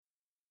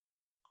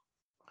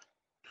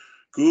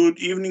Good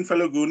evening,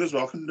 fellow Gooners.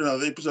 Welcome to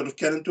another episode of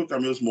Cannon Talk.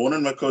 I'm yours,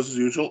 Morning, my co-host as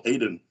usual,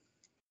 Aiden.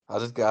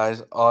 How's it,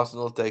 guys?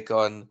 Arsenal take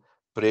on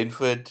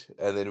Brentford,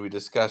 and then we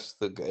discuss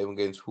the game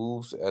against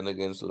Wolves and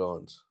against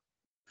Lawrence.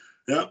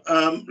 Yeah,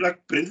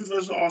 like Brentford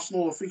versus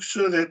Arsenal, a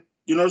fixture that,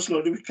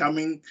 slowly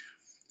becoming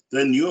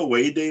the new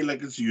away day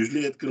like it's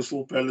usually at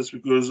Crystal Palace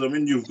because,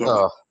 you've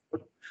got Oh,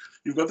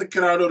 you've got the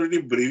crowd already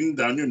breathing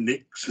down your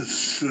neck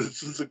since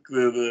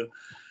the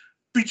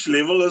pitch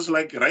level is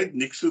like right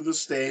next to the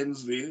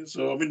stands there.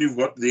 So, you've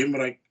got them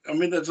like,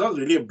 it's not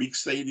really a big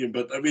stadium,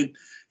 but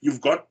you've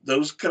got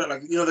those,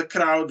 the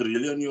crowd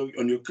really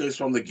on your case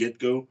from the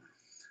get-go.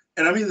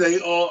 And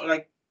they are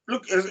like,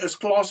 look, as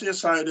classy a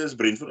side as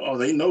Brentford are,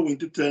 they know when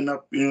to turn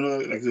up,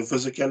 like the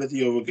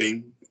physicality of a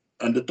game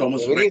under a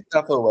Thomas Frank. very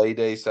tough away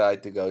day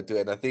side to go to,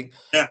 and I think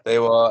Yeah, they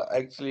were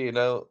actually,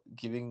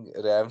 giving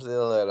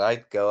Ramsdale a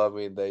right go.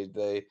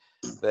 They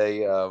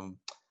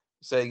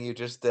saying you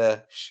just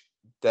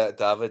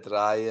David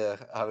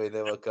Raya.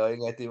 They were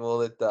going at him all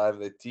the time.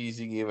 They're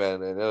teasing him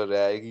and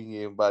ragging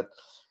him, but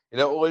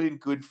all in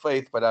good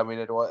faith. But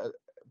it was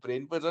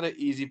Brentford's not an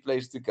easy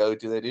place to go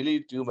to. They really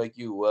do make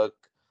you work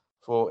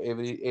for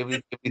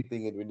everything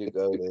when you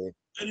go there.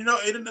 and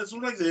Aiden, it's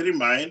not like they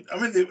remind.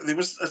 There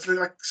was it's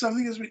like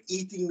something has been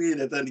eating me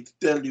that I need to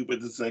tell you, but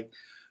it's like,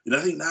 I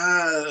think,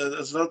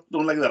 it's not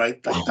like the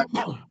right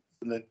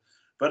time.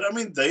 But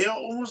they are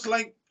almost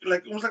like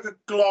almost like a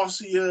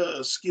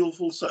classier,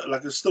 skillful,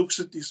 like a Stoke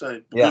City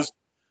side Yeah. because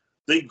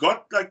they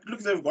got like look,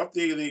 they've got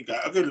the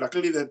guy. Okay,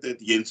 luckily that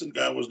Jensen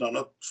guy was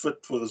not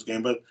fit for this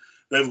game, but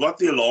they've got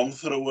the long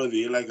thrower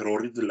there, like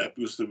Rory the Lap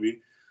used to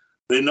be.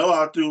 They know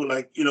how to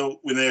like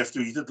when they have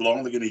to hit it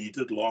long, they're gonna hit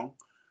it long.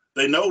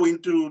 They know when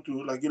to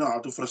like how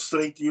to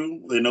frustrate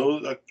you. They know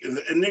like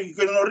and you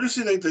can already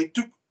see that they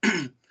took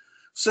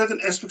certain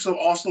aspects of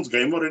Arsenal's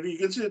game already. You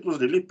can see it was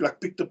really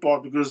picked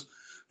apart because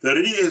they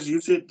already, as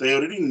you said, they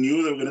already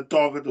knew they were going to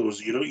target or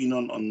zero in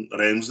on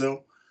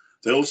Ramsdale.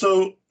 They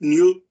also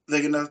knew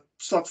they're going to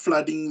start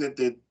flooding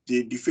the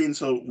defense.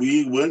 So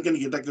we weren't going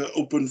to get like an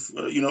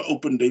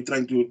open day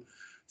trying to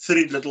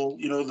thread little,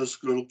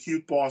 this little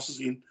cute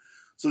passes in.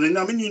 So then,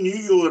 you knew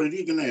you were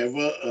already going to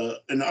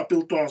have an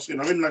uphill task.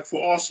 And like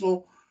for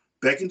Arsenal,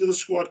 back into the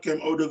squad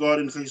came Odegaard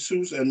and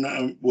Jesus,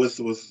 and with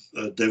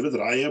David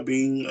Raya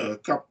being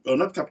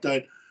not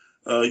captain.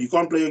 You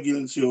can't play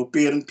against your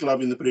parent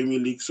club in the Premier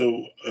League,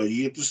 so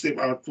he had to step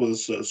out for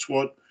this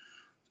squad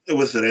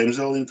with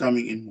Ramsdale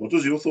coming in. What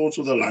was your thoughts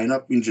of the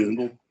lineup in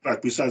general,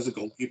 like besides the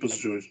goalkeeper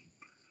situation?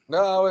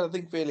 No, I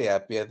think fairly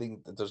happy. I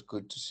think it was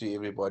good to see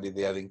everybody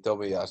there. I think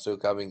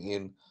Tomiyasu coming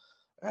in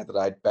at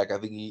right back. I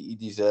think he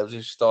deserves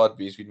his start.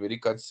 He's been very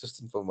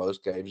consistent for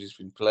most games he's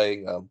been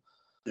playing.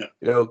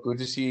 Yeah, Good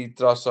to see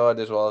Trossard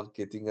as well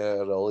getting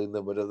a role in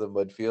the middle of the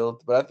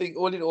midfield. But I think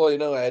all in all,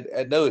 I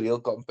had no real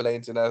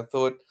complaints, and I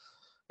thought,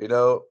 you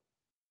know,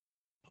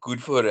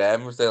 good for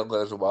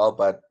Ramsdale as well.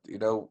 But I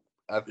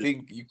yeah,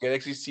 think you can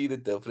actually see the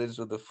difference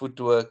with the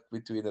footwork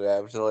between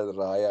Ramsdale and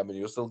Raya.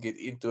 You'll still get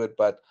into it,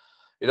 but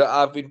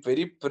I've been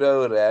very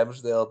pro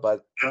Ramsdale,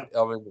 but yeah.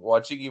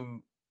 watching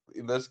him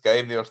in this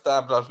game, there were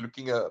times I was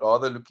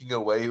rather looking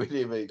away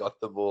whenever he got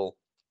the ball.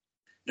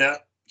 Yeah.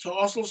 So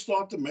Arsenal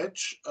start the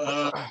match.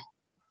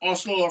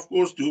 Arsenal, of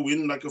course, do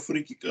win like a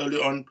free kick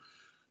early on,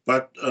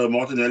 but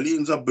Martinelli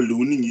ends up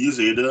ballooning his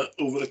header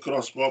over the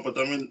crossbar. But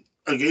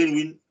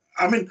again,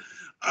 I mean,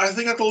 I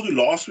think I told you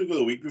last week or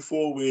the week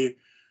before where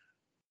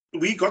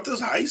we got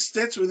those high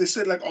stats where they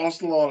said like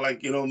Arsenal are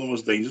like the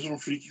most dangerous from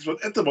free kicks.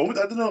 But at the moment,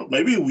 I don't know.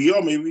 Maybe we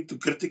are maybe too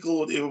critical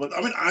or whatever. But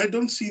I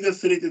don't see the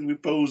threat that we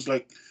pose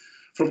like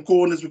from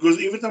corners because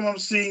every time I'm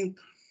seeing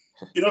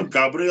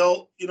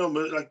Gabriel,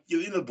 like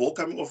the ball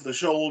coming off the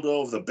shoulder,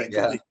 of the back of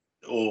Yeah, the,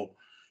 or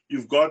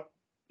you've got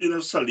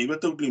Saliba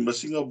totally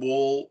missing a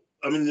ball.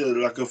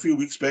 Like a few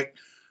weeks back,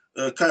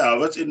 Kai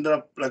Havertz ended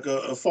up like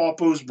a far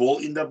post ball,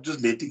 ended up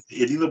just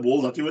hitting the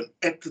ball, not even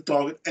at the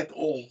target at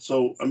all.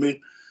 So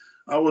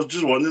I was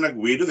just wondering like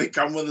where do they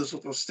come with this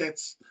sort of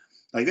stats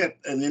like that?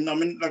 And then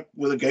like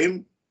with the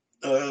game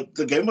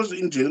was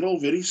in general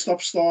very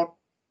stop start.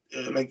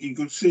 Like you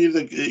could see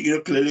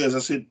clearly as I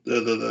said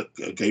the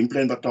game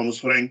plan by Thomas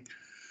Frank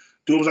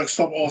to almost like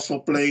stop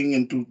Arsenal playing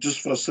and to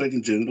just frustrate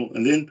in general.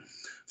 And then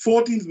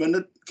 14th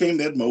minute came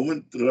that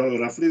moment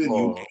roughly that you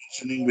were oh,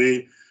 mentioning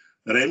where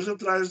Ramsey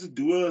tries to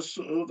do a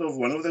sort of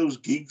one of those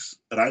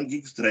run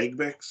gigs,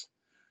 dragbacks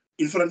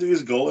in front of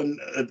his goal, and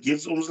it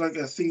gets almost like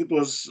I think it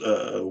was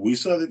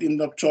Wisa that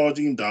ended up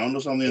charging him down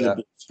or something, and the yeah.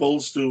 ball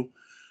spills to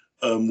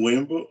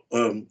Mwemo.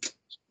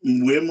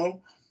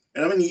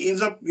 And he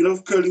ends up,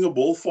 curling a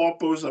ball far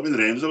post.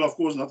 Ramsdale, of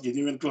course, not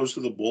getting even close to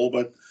the ball,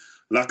 but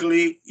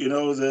luckily,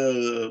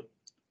 the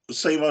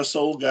save our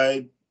soul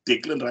guy,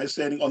 Declan Rice,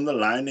 standing on the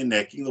line and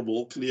hacking the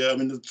ball clear.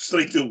 It's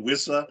straight to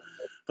Wissa.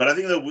 But I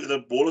think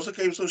the ball also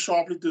came so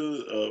sharply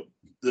to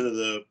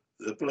the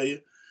player.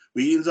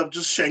 We ends up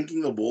just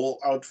shanking the ball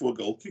out for a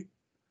goal kick.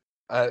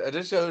 It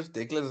just shows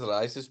Declan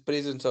Rice's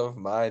presence of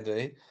mind,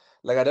 eh?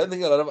 Like I don't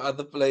think a lot of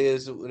other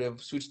players would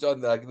have switched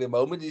on. Like the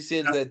moment he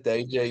says Yeah, that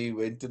danger, he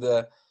went to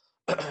the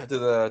to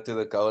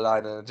the goal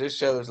line, and it just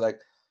shows like,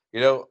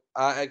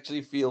 I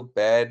actually feel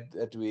bad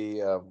that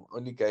we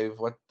only gave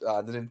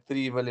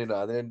 103 million,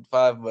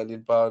 105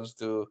 million pounds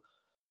to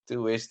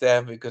West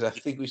Ham, because I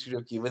think we should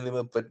have given them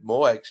a bit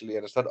more actually,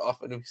 and it's not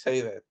often we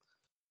say that.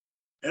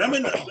 And I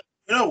mean,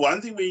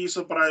 one thing we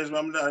surprised me.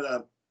 I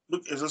mean,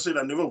 look, as I said,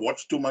 I never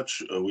watched too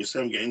much West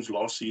Ham games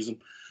last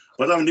season,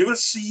 but I've never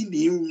seen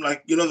him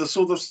like the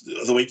sort of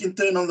the way he can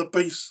turn on the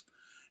pace.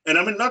 And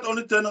I mean, not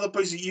only turn on the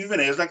pace, he even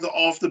has like the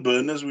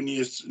afterburners when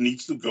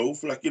needs to go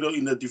for like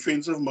in the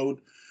defensive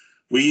mode,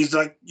 where he's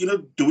like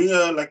doing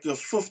a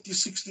 50,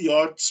 60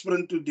 yard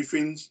sprint to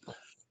defense,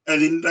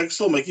 and then like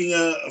still making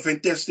a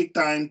fantastic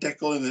time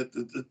tackle. And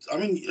I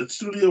mean, it's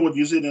truly what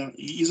you said.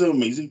 He's an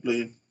amazing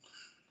player.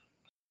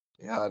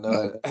 Yeah, I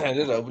know. And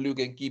then hopefully we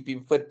can keep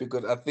him fit,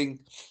 because I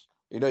think,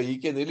 he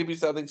can really be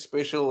something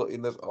special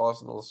in this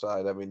Arsenal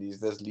side. I mean,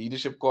 there's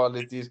leadership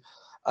qualities.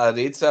 I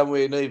read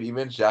somewhere, if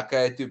even Xhaka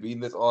had to be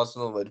in this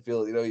Arsenal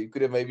midfield, you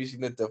could have maybe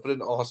seen a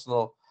different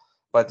Arsenal.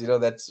 But,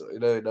 that's,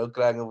 no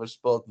crying over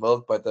spilled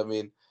milk. But, I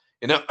mean,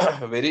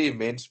 a very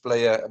immense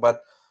player.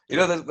 But,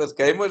 this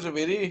game was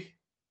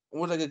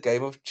almost like a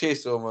game of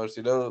chess almost,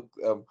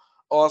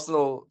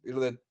 Arsenal,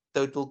 the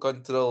total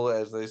control,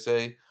 as they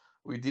say.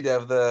 We did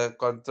have the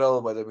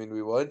control, but I mean,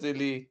 we weren't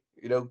really,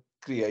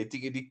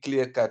 creating any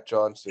clear-cut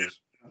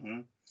chances.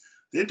 Mhm.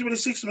 Then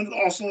 26 minutes,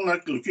 Arsenal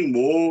like looking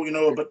more,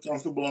 a bit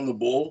comfortable on the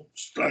ball,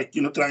 just like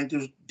trying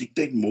to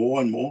dictate more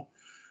and more.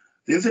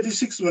 Then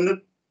 36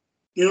 minutes,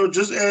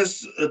 just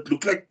as it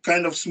looked like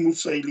kind of smooth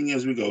sailing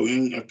as we're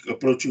going, like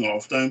approaching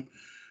halftime,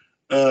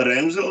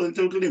 Ramsdale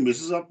totally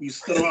messes up his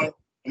throw out.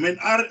 I mean,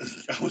 I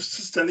was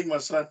just telling my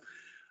son,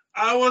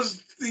 I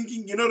was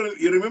thinking, you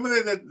remember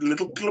that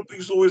little clip we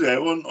used to always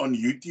have on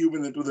YouTube,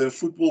 and that with the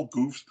football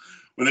goofs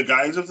when the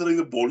guys are throwing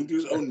the ball into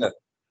his own net.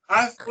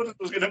 I thought it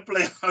was going to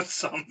play out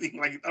something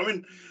like it. I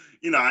mean,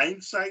 in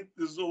hindsight,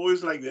 it's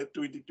always like that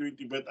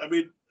 2020. But I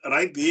mean,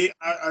 right there,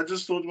 I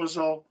just thought to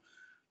myself,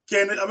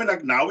 I mean,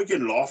 like now we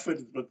can laugh at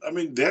it, but I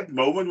mean, that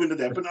moment when it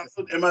happened, I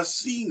thought, am I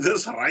seeing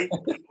this right?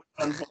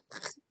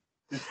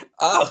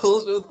 I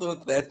also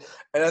thought that,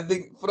 and I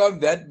think from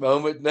that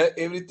moment,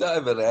 every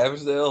time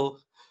Ramsdale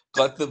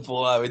got the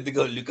ball, I went to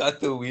go look out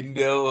the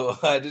window.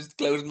 I just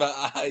closed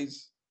my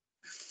eyes.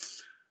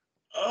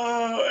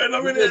 And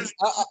I mean, Because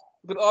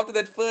but after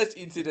that first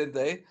incident,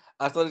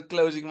 I started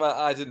closing my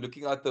eyes and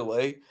looking out the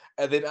way,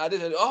 and then I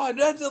just said, "Oh,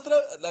 Ramsdale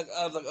throw!" Like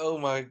I was like, "Oh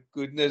my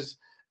goodness!"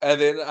 And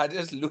then I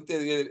just looked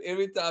at it, and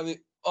every time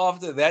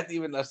after that,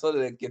 even I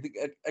started like, getting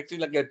actually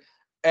like get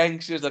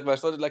anxious, like I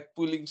started like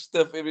pulling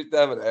stuff every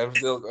time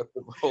Ramsdale got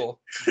the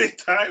ball. every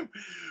time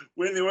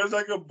when there was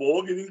like a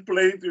ball getting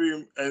played to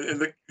him,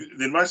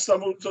 then my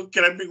stomach was so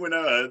cramping when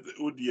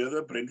would hear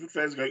the Brentford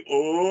fans going,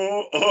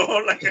 "Oh,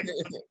 oh," like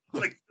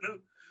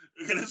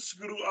you're gonna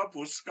screw up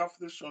or scuff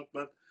the shot.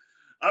 But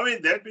I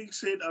mean, that being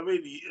said, I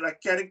mean,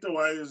 like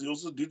character-wise, he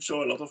also did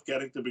show a lot of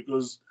character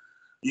because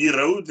he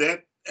rode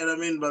that. And I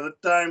mean, by the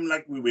time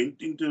like we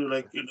went into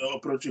like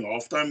approaching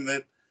halftime,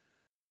 that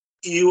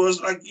he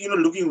was like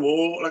looking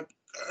more like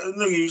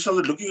he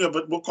started looking a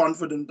bit more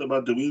confident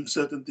about doing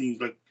certain things.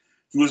 Like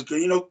he was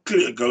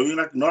clear, going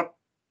like not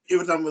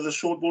every time with a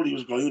short ball, he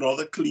was going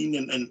rather clean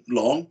and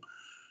long.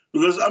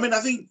 Because I mean, I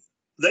think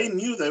they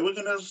knew they were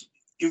gonna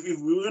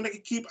if we were gonna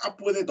keep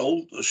up with it,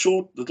 all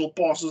short little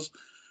passes.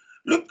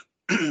 Look,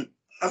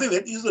 I think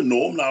that is the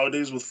norm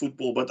nowadays with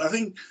football. But I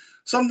think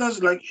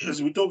sometimes, like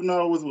as we talk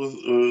now with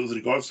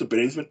regards to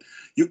Brentford,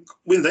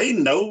 when they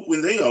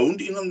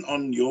honed in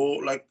on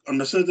your like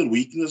on a certain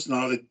weakness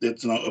now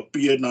that's now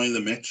appeared now in the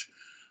match,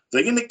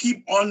 they're gonna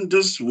keep on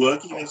just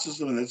working that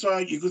system, and that's why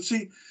you could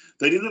see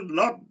they did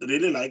not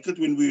really like it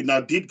when we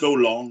now did go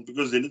long,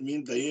 because then it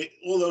means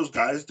all those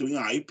guys doing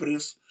a high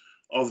press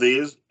of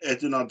theirs had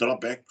to now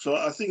drop back. So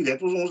I think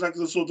that was almost like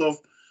the sort of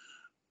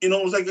it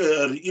was like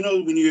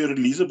when you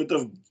release a bit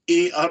of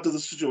air out of the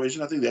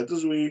situation. I think that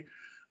is where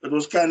it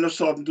was kind of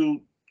starting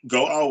to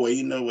go our way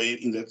in a way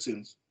in that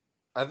sense.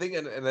 I think,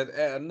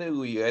 I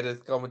knew you had a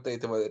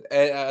commentator about it.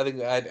 And I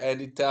think I had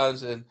Andy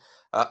Townsend,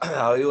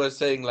 how he was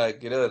saying,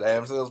 like,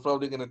 Ramsdale's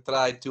probably going to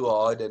try too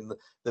hard. And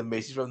the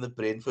message from the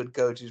Brentford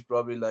coach is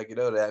probably like,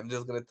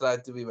 Ramsdale's going to try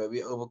to be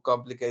maybe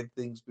overcomplicate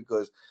things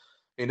because,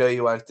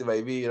 he wants to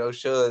maybe,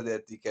 show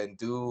that he can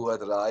do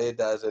what Raya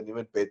does and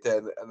even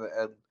better.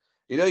 And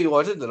he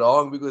wasn't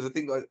wrong, because I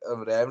think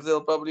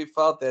Ramsdale probably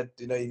felt that,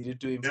 he needed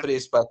to Yeah.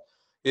 impress. But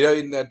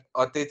in that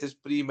Arteta's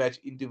pre-match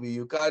interview,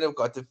 you kind of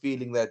got the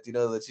feeling that,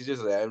 that he's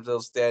just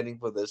Ramsdale standing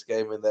for this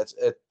game and that's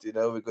it,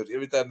 because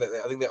every time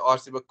I think they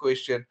asked him a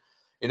question,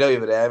 if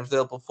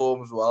Ramsdale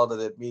performs well, does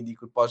that mean he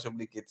could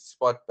possibly get the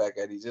spot back?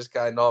 And he just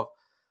kind of,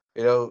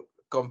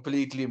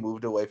 completely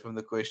moved away from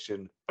the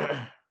question.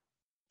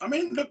 I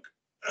mean, look,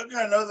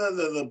 I know that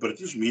the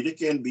British media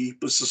can be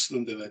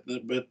persistent in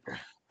that, but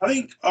I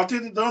think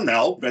Arteta don't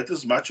help that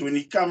as much when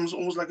he comes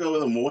almost like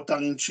with a more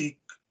tongue-in-cheek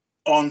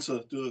answer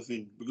to the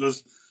thing,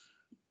 because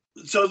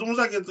so it's almost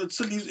like it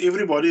still leaves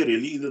everybody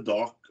really in the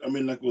dark. I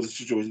mean, like with the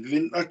situation.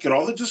 Then, like,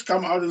 rather just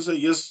come out and say,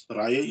 yes,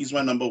 Raya is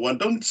my number one.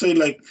 Don't say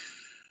like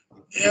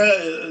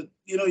Yeah,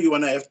 you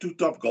want to have two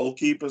top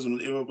goalkeepers and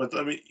whatever, but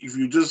I mean, if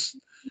you just,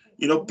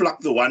 pluck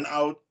the one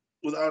out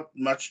without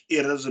much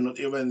errors and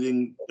whatever, and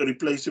then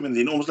replace him, and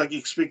then almost like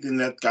expecting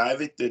that guy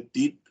that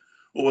did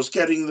or was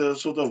carrying the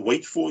sort of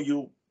weight for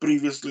you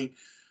previously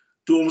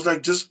to almost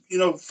like just,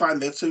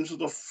 find that same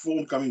sort of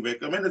form coming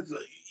back. I mean,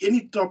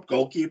 any top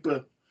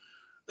goalkeeper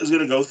is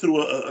going to go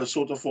through a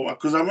sort of form.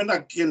 Because I mean, I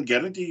can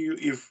guarantee you,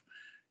 if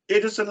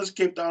Edison is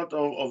kept out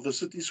of the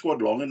City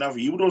squad long enough,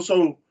 he would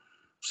also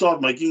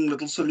start making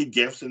little silly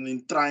gaffes and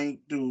then trying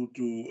to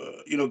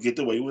get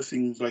away with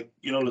things like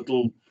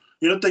little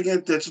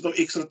taking that sort of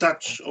extra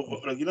touch of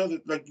like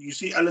like you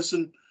see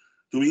Allison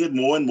doing it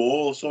more and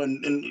more also,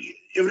 and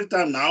every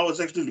time now it's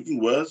actually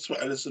looking worse for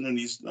Allison, and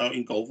he's now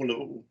in goal for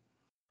Liverpool.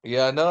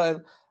 Yeah, no,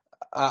 and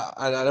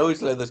I know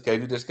it's like this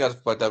game to discuss,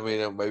 but I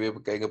mean, maybe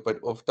I'm getting a bit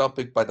off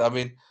topic, but I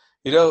mean,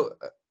 you know,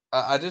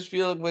 I just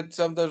feel a bit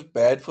sometimes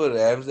bad for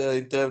Ramsdale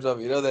in terms of,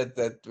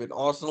 that when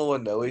Arsenal were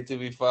nowhere to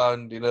be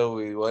found,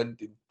 we weren't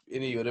in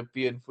any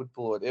European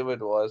football, whatever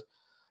it was,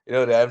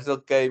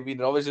 Ramsdale came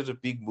in, obviously it was a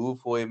big move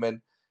for him,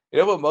 and,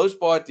 for most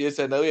part, yes,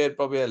 I know he had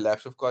probably a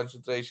lapse of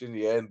concentration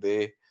here and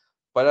there,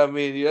 but I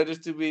mean,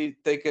 just to be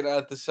taken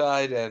out the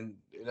side and,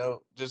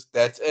 just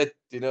that's it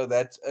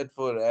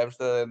for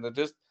Ramsdale, and it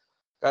just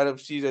kind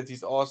of see that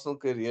his Arsenal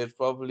career is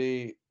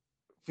probably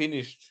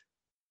finished.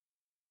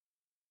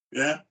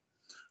 Yeah.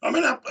 I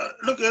mean,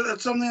 look,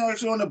 that's something I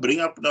actually want to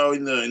bring up now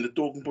in the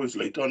talking points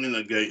later on in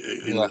the game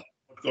in Yeah.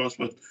 the podcast.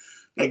 But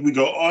like we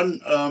go on,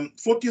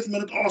 40th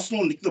minute,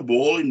 Arsenal nick the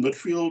ball in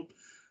midfield,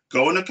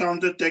 go on a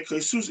counter attack.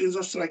 Jesus ends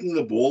up striking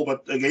the ball,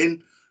 but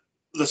again,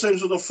 the same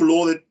sort of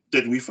flaw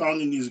that we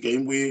found in his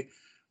game, where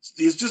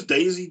there's just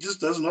days he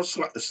just does not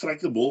strike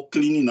the ball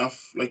clean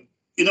enough. Like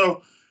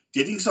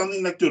getting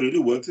something like to really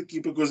work the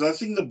keeper, because I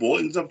think the ball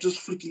ends up just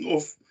flicking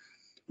off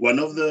one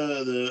of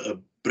the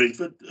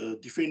Brentford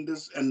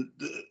defenders, and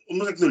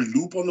almost like the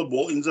loop on the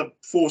ball ends up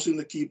forcing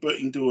the keeper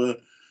into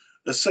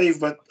a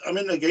save. But I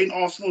mean, again,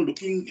 Arsenal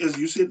looking, as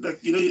you said, like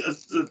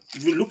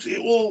it looks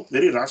all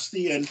very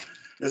rusty, and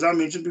as I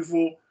mentioned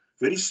before,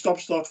 very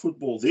stop-start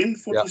football. Then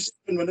Yeah.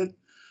 47 minute,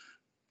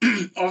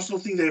 Arsenal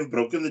think they have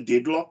broken the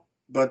deadlock,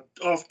 but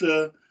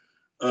after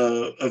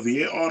a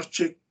VAR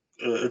check,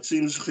 it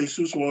seems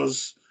Jesus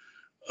was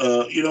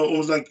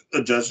almost like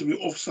adjudged to be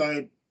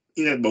offside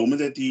in that moment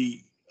that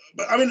he.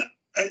 But I mean,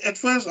 at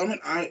first, I mean,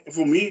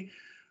 for me,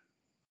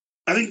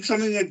 I think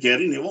something that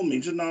Gary Neville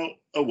mentioned now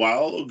a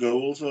while ago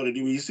also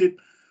already, where he said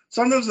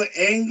sometimes the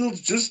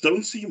angles just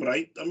don't seem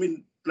right. I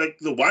mean, like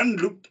the one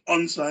looked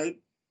onside,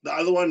 the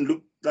other one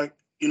looked like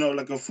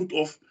like a foot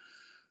off.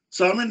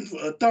 So I mean,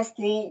 a tough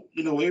call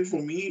in a way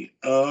for me.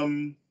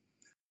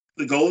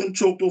 The golden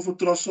choked over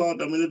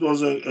Trossard. I mean, it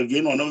was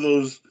again one of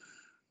those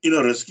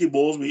risky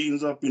balls where he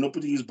ends up,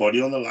 putting his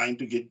body on the line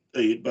to get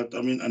a hit. But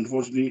I mean,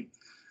 unfortunately,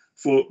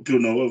 to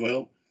no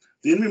avail.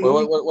 Then we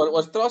Well, move.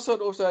 was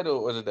Trossard offside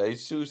or was it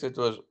Jesus that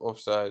was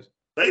offside?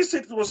 They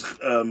said it was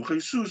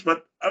Jesus,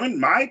 but I mean,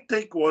 my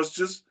take was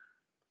just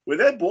when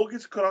that ball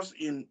gets crossed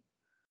in,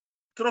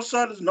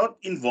 Trossard is not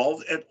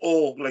involved at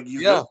all. Like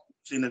he's Yeah. not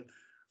in it.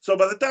 So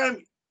by the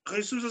time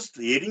Jesus is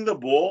heading the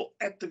ball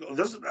at the goal,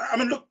 I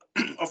mean, look,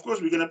 of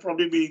course, we're gonna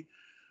probably be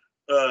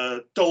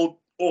told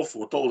off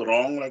or told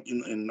wrong, like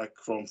in like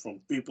from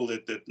people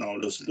that now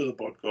listen to the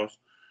podcast.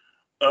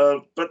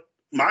 But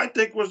my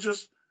take was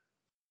just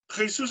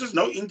Jesus has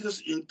no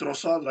interest in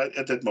Trossard right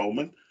at that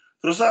moment.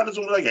 Trossard is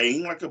almost like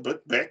hanging like a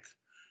bit back.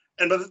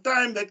 And by the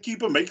time that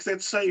keeper makes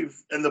that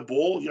save and the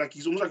ball, like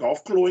he's almost like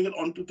half clawing it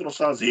onto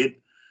Trossard's head,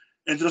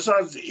 and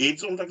Trossard's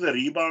head's almost like the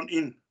rebound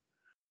in.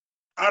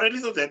 I really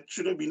thought that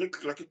should have been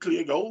like a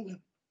clear goal.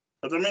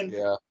 But I mean,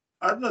 Yeah.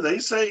 I don't know. They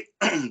say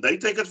they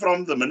take it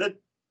from the minute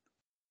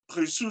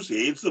Jesus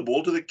heads the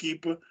ball to the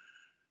keeper.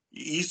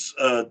 He's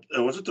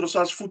what's it?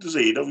 Trossard's foot is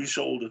ahead of his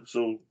shoulder.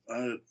 So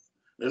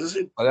as I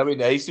said, But I mean,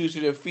 Jesus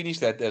should have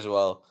finished that as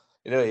well.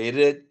 Headed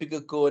it, pick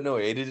a corner,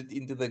 or headed it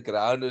into the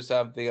ground or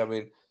something. I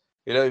mean,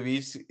 if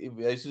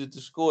Jesus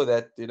to score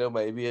that,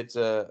 maybe it's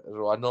a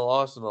 1-0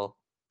 Arsenal.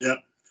 yeah.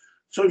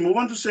 So we move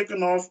on to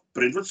second half.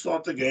 Brentford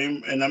start the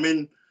game, and I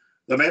mean,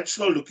 the match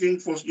still looking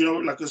for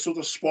like a sort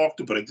of spark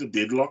to break the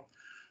deadlock.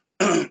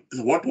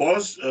 What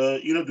was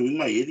doing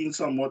my head in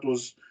somewhat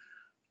was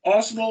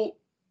Arsenal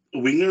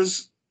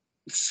wingers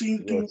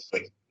seem to Yes.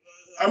 like.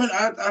 I mean,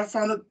 I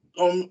found it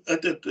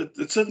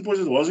at certain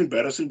points it was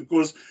embarrassing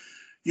because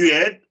you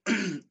had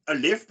a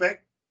left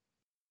back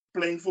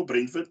playing for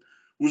Brentford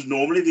who's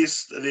normally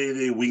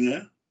their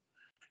winger,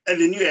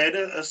 and then you had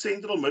a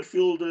central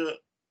midfielder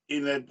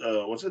in that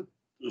what's it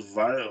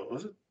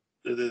was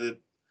it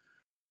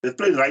that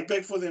played right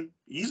back for them.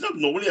 He's not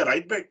normally a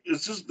right back.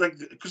 It's just like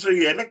because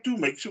you had like two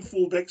makeshift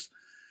fullbacks,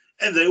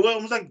 and they were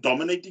almost like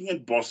dominating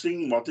and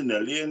bossing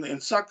Martinelli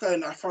and Saka,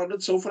 and I found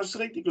it so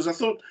frustrating because I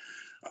thought,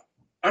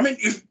 I mean,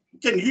 if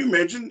can you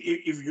imagine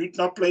if you'd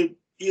not played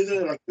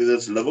either like whether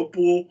it's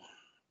Liverpool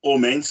or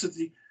Man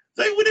City,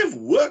 they would have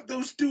worked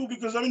those two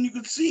because I mean you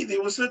could see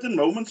there were certain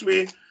moments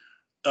where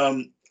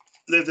um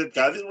that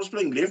guy that was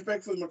playing left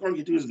back for them, I can't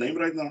get to his name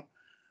right now.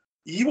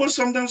 he was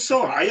sometimes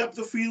so high up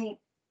the field.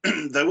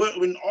 They were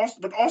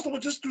but Arsenal were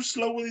just too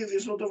slow with their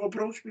sort of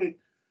approach play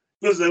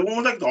because they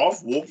were like the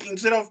half walk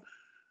instead of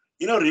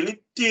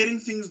really tearing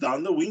things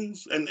down the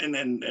wings and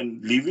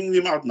leaving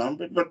them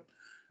outnumbered. But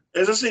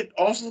as I said,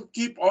 Arsenal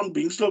keep on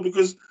being slow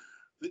because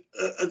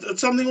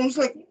it's something almost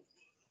like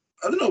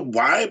I don't know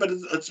why, but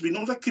it's been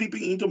almost like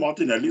creeping into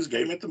Martinelli's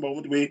game at the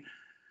moment where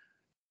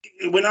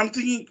when I'm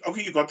thinking,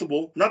 okay, you got the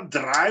ball, not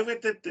drive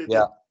it at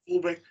Yeah. the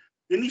fullback.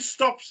 Then he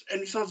stops and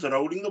he starts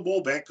rolling the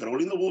ball back,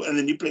 rolling the ball, and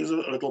then he plays a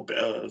little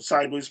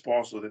sideways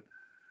pass with it.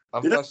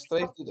 I'm Then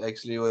frustrated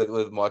actually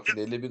with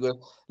Martinelli because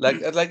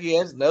like he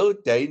has no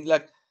danger.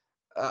 Like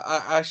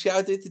I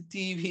shouted at the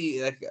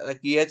TV like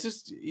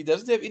he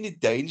doesn't have any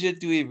danger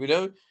to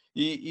him.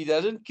 He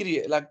doesn't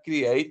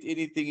create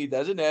anything. He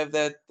doesn't have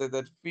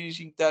that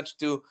finishing touch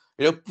to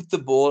put the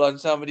ball on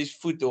somebody's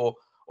foot or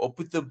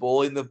put the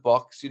ball in the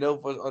box.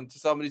 Onto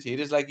somebody's head.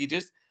 It's like he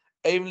just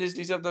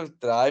aimlessly sometimes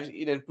drives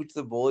in and puts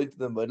the ball into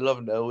the middle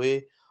of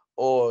nowhere.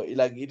 Or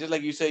like he just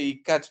like you say, he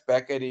cuts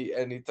back and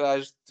he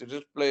tries to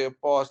just play a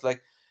pass.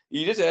 Like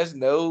he just has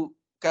no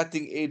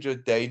cutting edge or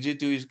danger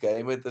to his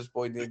game at this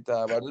point in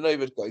time. I don't know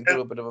if it's going yeah,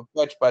 through a bit of a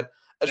patch, but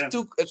yeah.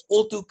 it's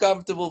all too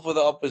comfortable for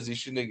the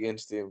opposition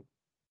against him.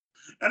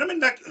 And I mean,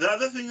 like the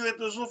other thing that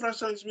also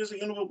frustrates me is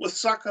with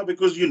Saka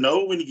because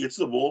when he gets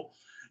the ball,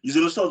 he's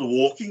going to start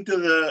walking to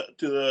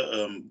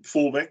the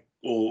fullback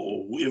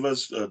or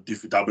whoever's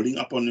doubling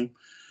up on him,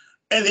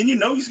 and then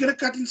he's going to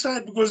cut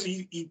inside because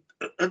he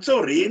it's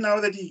so rare now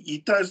that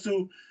he tries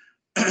to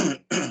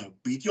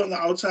beat you on the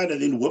outside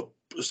and then whip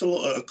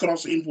still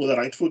across in with the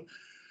right foot.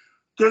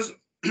 Because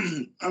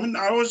I mean,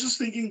 I was just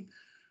thinking.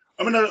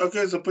 I mean, okay,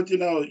 it's a pity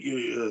now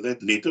that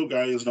Neto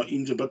guy is not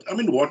injured, but I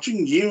mean,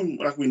 watching him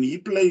like when he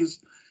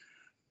plays,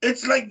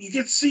 it's like you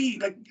can see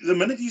like the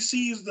minute he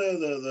sees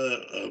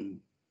the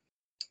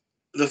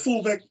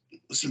fullback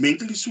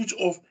mentally switch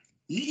off,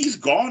 he's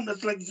gone.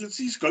 It's like you can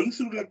see he's going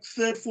through like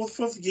third, fourth,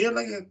 fifth gear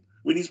like that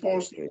when he's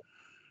past you.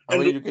 I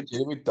And mean, you can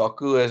Jeremy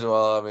Doku as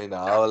well. I mean,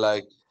 how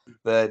like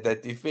the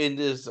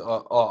defenders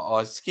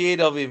are scared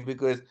of him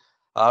because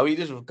how he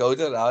just goes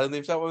around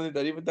him. Some of them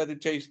don't even try to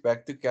chase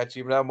back to catch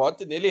him. Now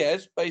Martinelli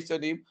has space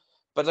on him,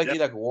 but like yeah, he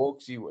like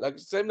walks you like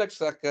same like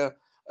Saka.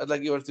 And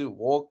like he wants to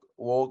walk,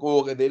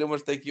 and then he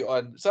wants to take you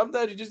on.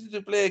 Sometimes you just need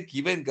to play a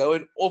give and go,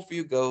 and off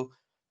you go.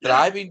 yeah,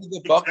 Drive into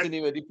the box, and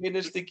exactly. if a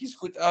defender stick his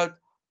foot out,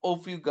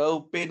 off you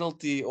go,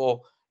 penalty,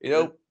 or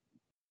Yeah.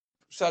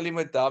 Salim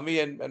a dummy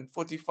and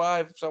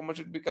 45, someone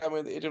should be coming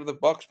at the edge of the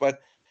box,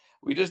 but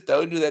we just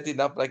don't do that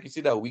enough. Like you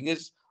said, our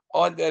wingers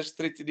aren't as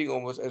threatening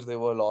almost as they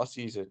were last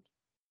season.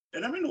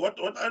 And I mean, what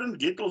I don't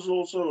get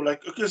also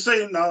like okay,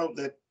 say now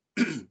that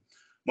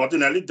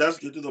Martinelli does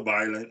get to the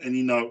byline and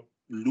he now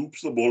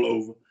loops the ball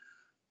over.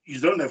 You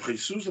don't have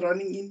Jesus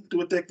running in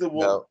to attack the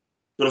ball.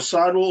 No,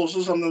 Rosado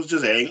also sometimes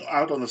just hang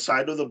out on the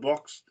side of the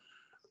box.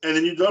 And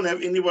then you don't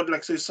have anybody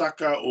like say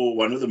Saka or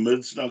one of the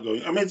mids now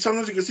going. I mean,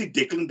 sometimes you can see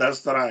Declan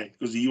does try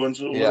because he wants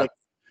to almost yeah, like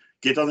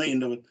get on the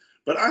end of it.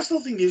 But I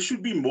still think there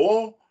should be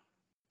more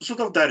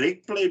sort of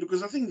direct play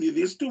because I think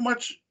there's too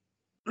much.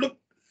 Look,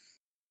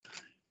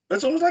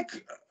 it's almost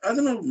like I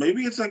don't know.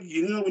 Maybe it's like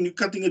when you're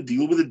cutting a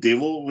deal with the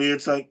devil, where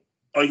it's like,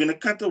 are you gonna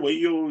cut away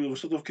your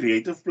sort of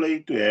creative play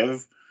to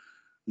have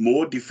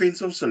more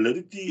defensive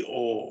solidity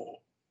or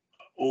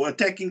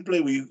attacking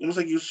play where you almost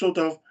like you sort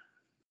of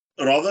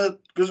rather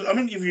because I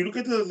mean if you look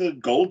at the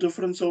goal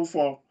difference so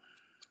far,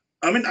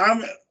 I mean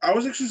I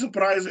was actually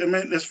surprised. I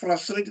mean as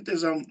frustrated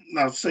as I'm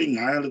now saying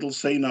I a little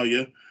say now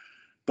yeah,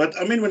 but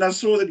I mean when I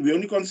saw that we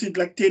only conceded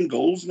like 10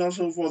 goals now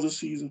so far this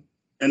season,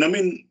 and I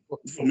mean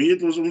for me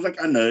it was almost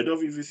like unheard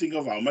of if you think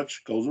of how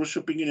much goals we're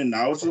shipping in, and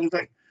now it's almost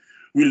like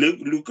we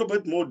look a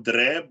bit more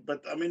drab,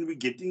 but I mean we're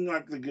getting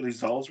like the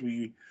results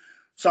we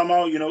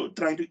somehow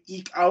trying to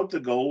eke out the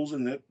goals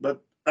and that.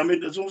 But I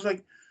mean, it's almost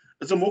like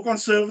it's a more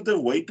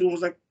conservative way to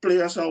almost like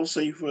play ourselves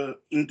safer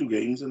into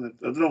games. And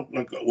I don't know,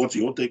 like, what's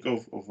your take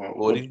of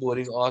what?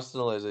 boring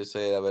Arsenal, as I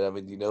say. But I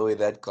mean, you know where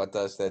that got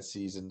us that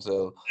season.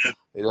 So,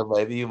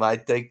 maybe you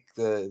might take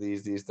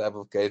these type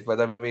of games.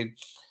 But I mean,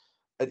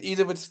 it is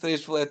a bit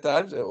stressful at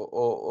times,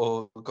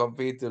 or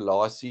compared to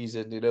last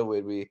season,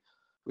 when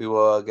we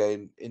were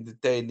again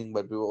entertaining,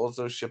 but we were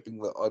also shipping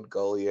the odd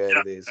goal here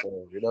and there.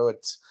 So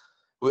it's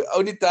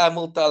only time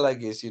will tell, I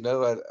guess. If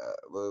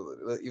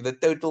the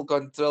total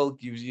control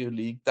gives you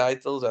league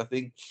titles, I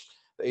think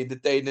the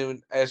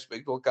entertainment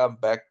aspect will come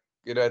back.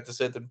 At a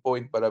certain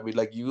point. But I mean,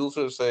 like you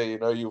also say,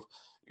 you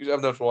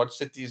sometimes watch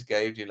City's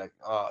games, you're like,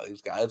 oh,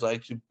 these guys are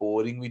actually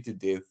boring me to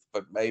death.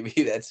 But maybe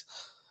that's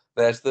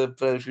the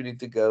approach we need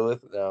to go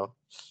with now.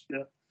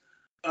 Yeah.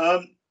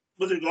 Um,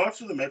 with regards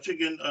to the match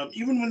again,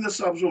 even when the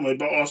subs were made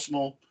by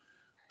Arsenal,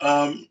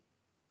 um,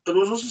 it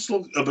was also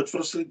still a bit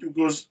frustrating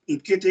because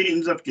Nketiah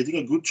ends up getting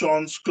a good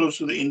chance close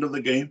to the end of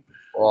the game.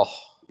 Oh,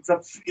 It's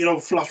up,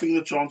 fluffing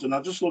the chance, and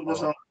I just thought to oh.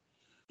 myself,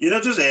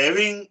 just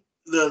having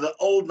the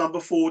old number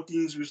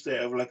 14s used to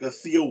have like a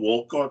Theo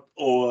Walcott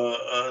or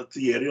a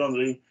Thierry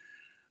Henry,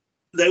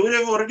 they would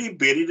have already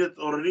buried it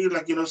already,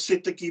 like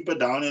set the keeper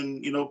down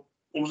and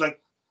almost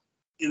like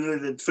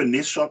the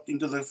finesse shot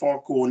into the far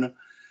corner.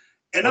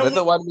 And Was that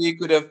the one where you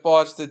could have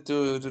passed it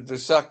to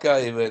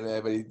Saka even,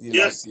 but he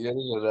yes,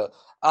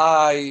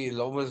 I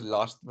almost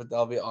lost, but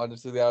I'll be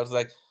honest with you. I was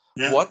like,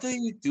 yeah, what are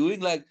you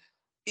doing? Like,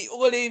 he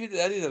only even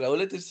that is roll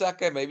it to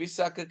Saka. Maybe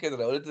Saka can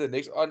roll it to the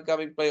next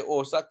oncoming play,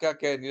 or Saka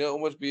can,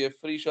 almost be a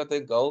free shot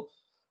and goal.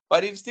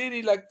 But instead,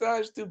 he like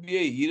tries to be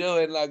a hero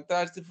and like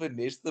tries to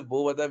finesse the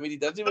ball. But I mean, he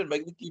doesn't even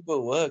make the keeper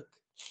work.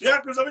 yeah.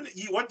 Because I mean,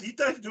 what he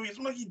tried to do is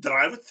like he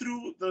drive it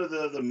through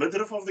the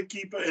midriff of the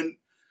keeper, and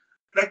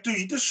like to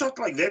hit a shot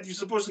like that, you're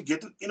supposed to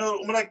get it,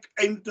 like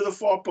aim to the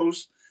far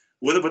post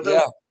with a bit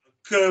Yeah, of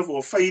curve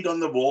or fade on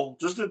the ball,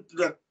 just to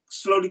like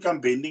slowly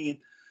come bending in.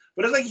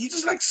 But it's like he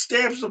just like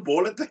stabs the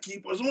ball at the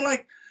keeper. It's more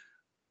like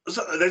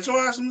so that's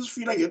why I sometimes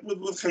feel like it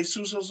with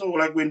Jesus also,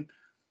 like when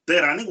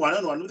they're running one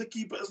on one with the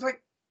keeper. It's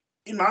like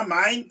in my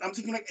mind, I'm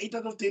thinking like 8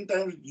 out of 10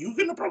 times you're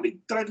gonna probably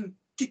try to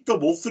kick the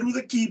ball through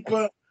the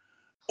keeper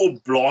or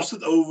blast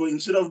it over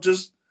instead of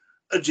just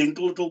a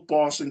gentle little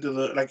pass into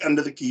the like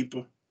under the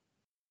keeper.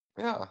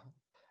 yeah.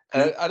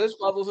 Yeah, And I just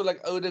felt also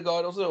like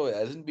Odegaard also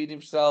hasn't been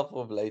himself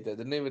of late. I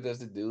don't know if it has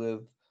to do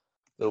with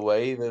the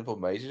way the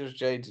formation has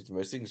changed. It's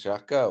missing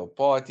Xhaka or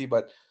Party,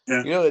 but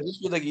yeah, I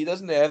just feel like he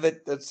doesn't have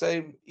that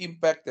same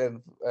impact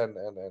and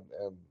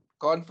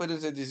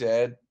confidence that he's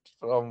had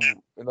from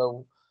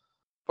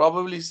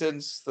probably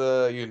since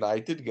the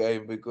United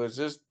game, because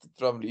just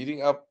from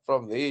leading up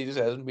from there, he just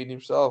hasn't been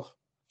himself.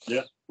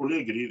 yeah.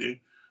 Fully agree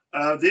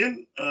there.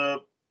 Then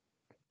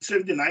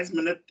 79th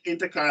minute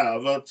enter Kai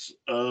Havertz.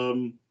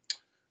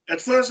 At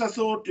first, I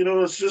thought,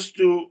 it's just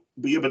to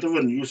be a bit of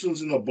a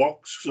nuisance in the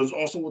box because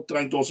Arsenal were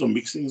trying to also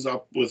mix things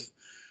up with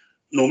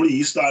normally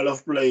his style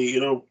of play,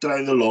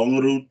 trying the long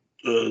route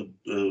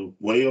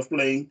way of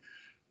playing,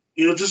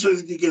 just so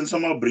that he can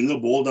somehow bring the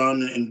ball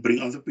down and bring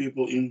other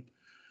people in.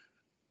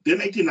 Then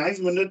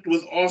 89th minute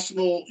with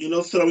Arsenal,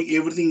 throwing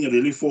everything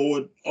really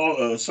forward.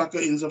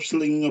 Saka ends up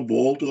slinging a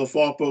ball to the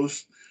far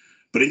post.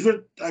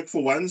 Brentford, like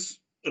for once,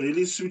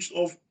 really switched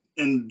off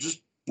and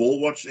just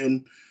ball watched.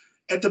 And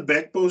at the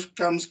back post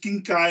comes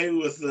King Kai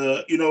with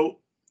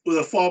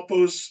a far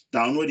post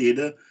downward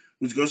header,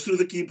 which goes through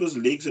the keeper's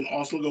legs, and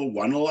Arsenal go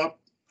 1-0 up.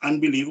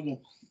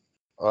 Unbelievable.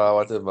 Wow,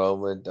 what a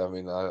moment! I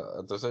mean, I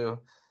just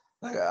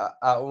like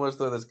I almost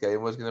thought this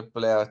game was gonna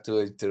play out to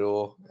a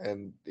draw,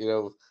 and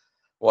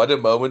what a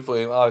moment for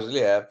him. I was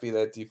really happy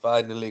that he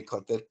finally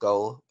got that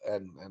goal,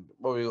 and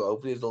probably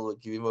hopefully it'll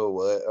give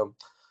him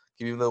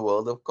give him the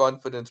world of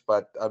confidence.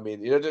 But I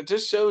mean, it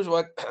just shows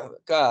what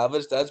Kai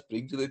Havertz does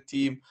bring to the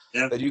team,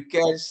 Yeah, that you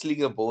can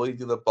sling a ball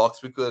into the box,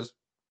 because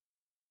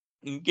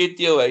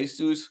Nketiah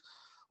Jesus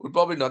would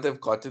probably not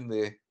have gotten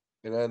there.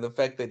 And the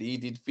fact that he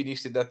did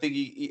finish it, I think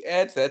he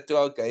adds that to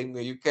our game,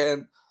 where you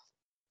can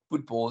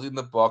put balls in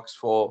the box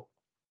for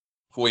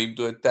him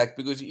to attack,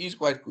 because he is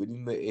quite good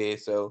in the air.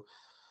 So,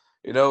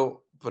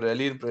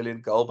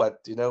 brilliant goal.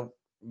 But,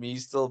 me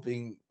still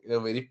being,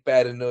 very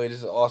paranoid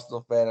as an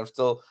Arsenal fan, I'm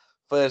still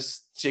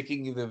first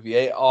checking if the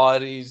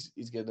VAR is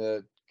going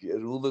to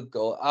rule the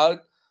goal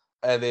out.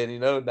 And then,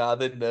 now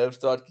the nerves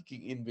start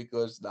kicking in,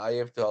 because now you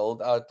have to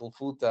hold out till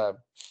full time.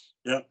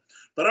 yeah.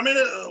 But I mean,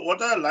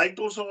 what I liked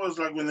also was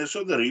like when they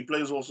showed the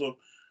replays also,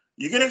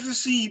 you can actually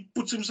see he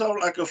puts himself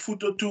like a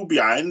foot or two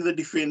behind the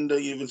defender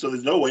even, so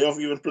there's no way of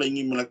even playing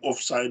him like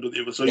offside or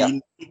whatever. So Yeah.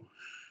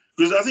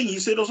 because I think he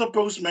said also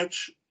post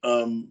match,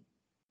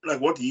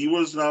 like what he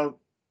was now,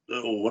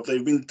 or what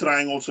they've been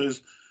trying also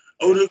is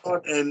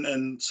Odegaard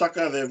and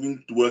Saka, they've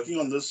been working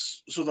on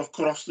this sort of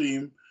cross to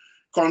him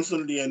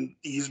constantly, and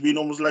he's been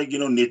almost like,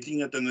 netting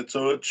it, and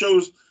so it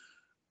shows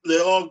they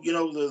all,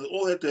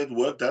 all that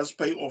work does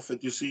pay off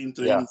that you see in Yeah.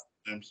 training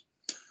times.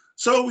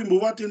 So we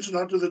move our attention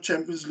now to the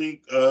Champions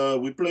League.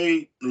 We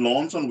play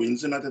Lens on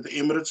Wednesday night at the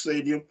Emirates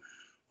Stadium.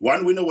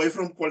 One win away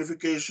from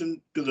qualification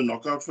to the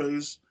knockout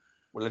phase.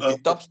 Will it Uh,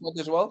 be top spot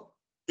as well?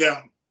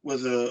 yeah,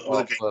 with a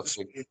Oh, game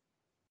perfect.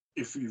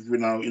 if we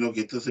now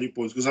get the 3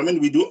 points, because I mean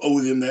we do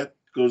owe them that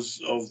because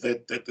of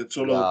that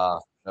sort of Yeah,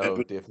 no,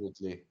 happened.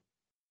 definitely.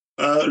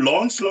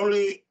 Lens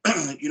slowly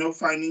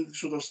finding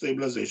sort of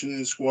stabilization in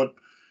the squad.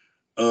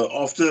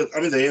 After, I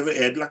mean, they ever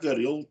had like a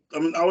real. I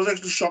mean, I was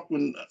actually shocked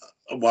when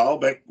a while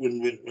back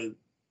when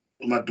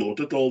my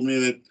daughter told me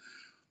that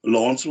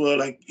Lens were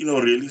like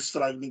really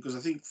struggling, because I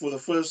think for the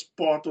first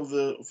part of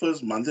the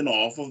first month and a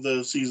half of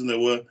the season they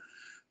were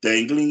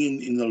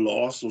dangling in the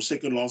last or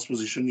second last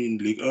position in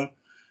Ligue 1.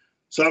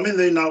 So I mean,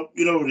 they now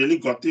really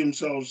got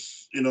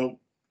themselves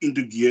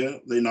into gear.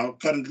 They're now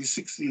currently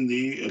sixth in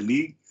the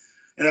league,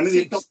 and I mean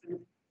they're top Six.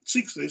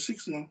 six. They're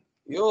six now.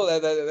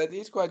 That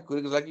is quite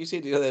good, because, like you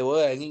said, they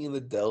were hanging in the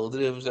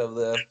doldrums of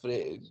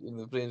in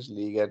the French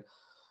league, and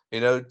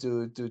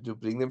to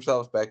bring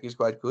themselves back is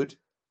quite good.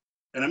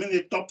 And I mean,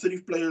 the top three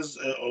players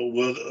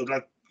were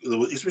like,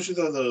 especially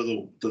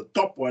the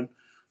top one,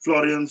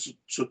 Florian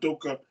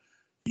Sotoka.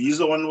 He's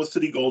the one with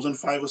 3 goals and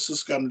 5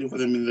 assists currently for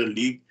them in the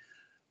league.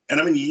 And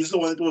I mean, he's the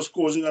one that was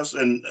causing us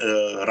and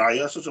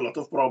Raya such a lot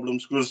of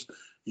problems, because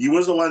he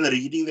was the one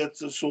reading that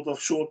sort of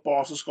short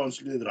passes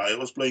constantly that Raya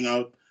was playing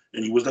out,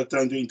 and he was like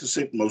trying to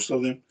intercept most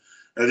of them.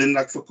 And then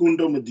like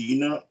Facundo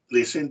Medina,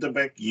 their centre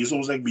back, he's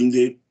almost like been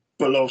their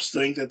pillar of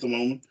strength at the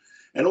moment.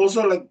 And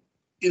also like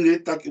in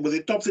the like with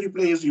the top three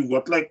players, you've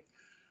got like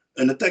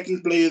an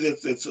attacking player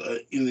that's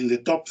in the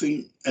top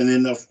thing, and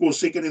then of course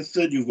second and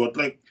third you've got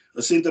like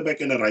a centre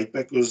back and a right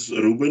back. Because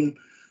Ruben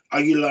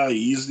Aguilar,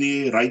 he's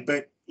the right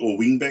back or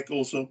wing back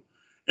also,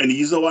 and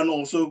he's the one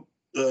also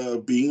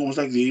being almost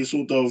like the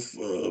sort of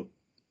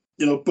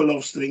pillar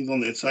of strength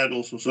on that side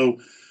also. So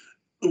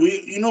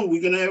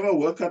we're gonna have a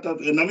work cut out.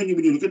 And I mean,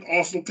 when you look at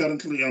Arsenal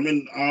currently, I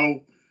mean,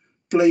 our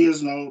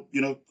players now,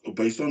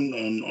 based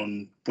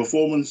on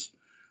performance,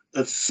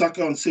 it's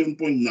Saka on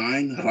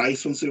 7.9,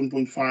 Rice on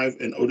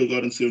 7.5, and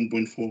Odegaard on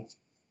 7.4.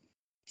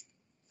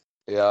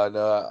 Yeah,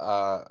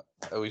 no,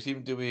 we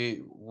seem to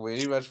be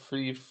very much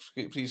free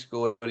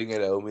scoring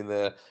at home in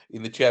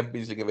the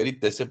Champions League, and very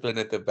disciplined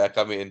at the back.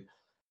 I mean,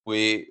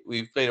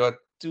 we've played what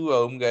 2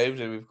 home games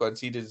and we've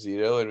conceded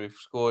 0, and we've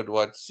scored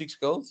what 6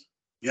 goals.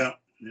 Yeah,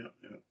 yeah,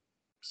 yeah.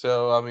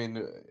 So I mean,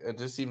 it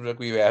just seems like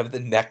we have the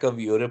knack of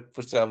Europe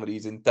for some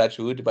reason. Touch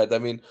wood, but I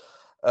mean,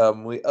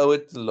 we owe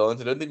it to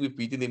Lons. I don't think we've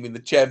beaten them in the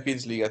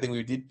Champions League. I think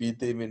we did beat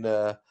them in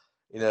a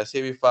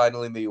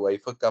semi-final in the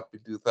UEFA Cup in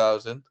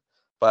 2000.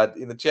 But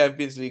in the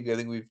Champions League, I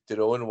think we've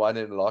drawn 1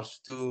 and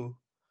lost 2.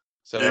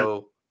 Yeah,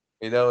 So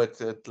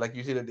it's like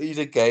you said, it is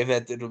a game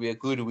that it will be a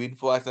good win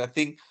for us. And I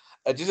think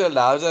it just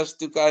allows us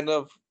to kind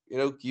of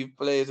give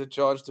players a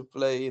chance to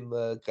play in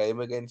the game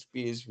against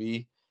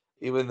PSV,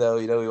 even though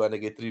we want to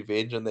get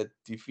revenge on that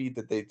defeat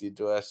that they did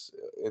to us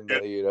in yeah,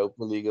 the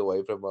Europa League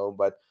away from home.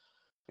 But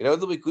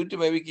it'll be good to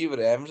maybe give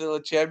Ramsdale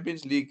a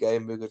Champions League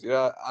game because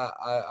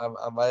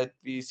I might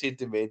be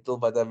sentimental,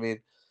 but I mean,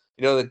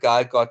 the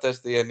guy got us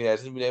there and he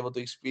hasn't been able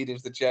to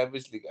experience the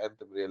Champions League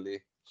anthem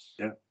really.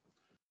 yeah.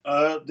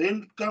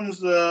 Then comes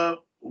the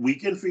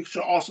weekend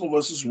fixture: Arsenal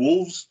versus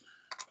Wolves.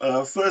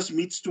 First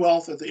meets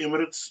 12th at the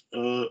Emirates.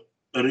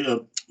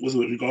 With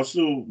regards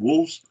to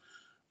Wolves,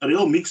 a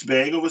real mixed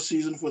bag of a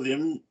season for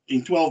them.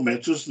 In 12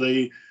 matches,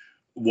 they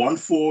won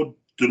 4,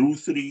 drew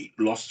 3,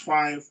 lost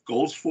 5,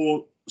 goals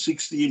for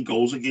 16,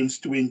 goals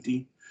against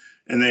 20,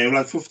 and they have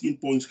like 15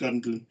 points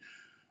currently.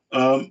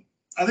 I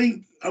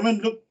think, I mean,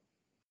 look,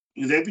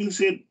 with that being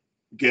said,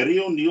 Gary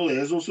O'Neill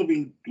has also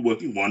been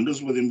working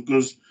wonders with him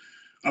because,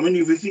 I mean,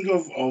 if you think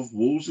of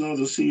Wolves now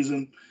this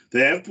season, they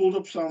have pulled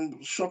up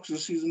some shocks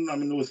this season. I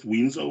mean, with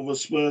wins over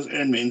Spurs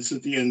and Man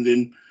City, and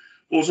then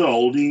also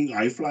holding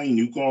high-flying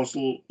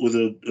Newcastle with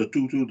a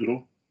 2-2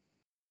 draw.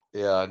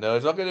 Yeah, no,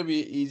 it's not going to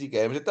be an easy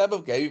game. It's the type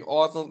of game if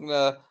Arsenal going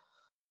to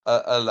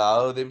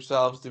allow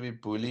themselves to be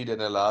bullied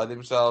and allow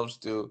themselves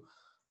to,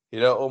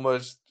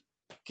 almost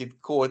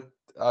get caught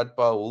out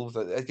by Wolves.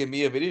 It can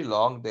be a very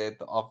long day at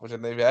the office,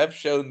 and they have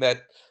shown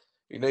that,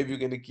 if you're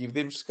going to give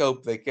them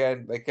scope, they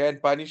can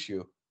punish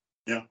you.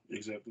 Yeah,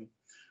 exactly.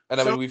 And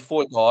I So mean, we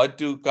fought hard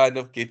to kind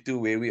of get to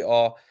where we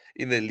are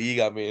in the league.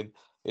 I mean,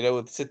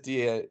 with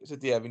City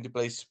having to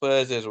play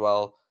Spurs as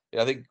well.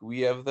 I think are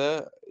we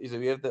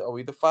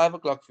the 5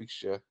 o'clock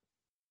fixture?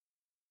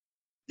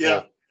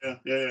 yeah, Oh, yeah,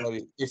 yeah, yeah.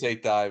 sorry, SA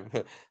time.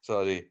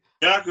 Sorry.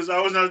 Yeah, because I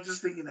was now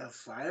just thinking at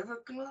 5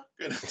 o'clock,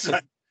 and it's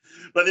like,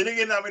 but then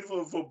again, I mean,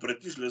 for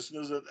British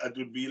listeners, it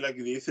would be like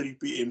their 3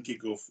 p.m.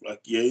 kickoff. Like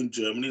here in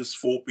Germany, it's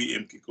 4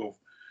 p.m. kickoff,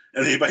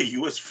 and then by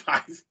you it's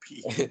 5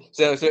 p.m.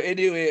 So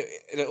anyway,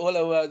 all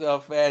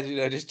our fans,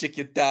 just check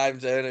your time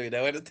zone.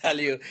 I want to tell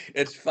you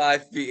it's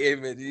 5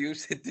 p.m. and you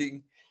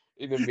sitting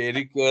in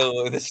America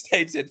or the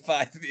States at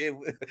 5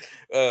 p.m.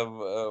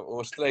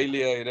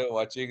 Australia,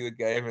 watching the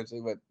game and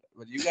saying,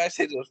 but you guys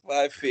said it was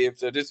 5 p.m.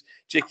 So just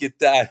check your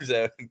time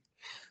zone.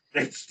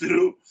 That's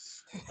true.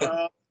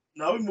 Uh,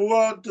 Now we move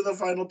on to the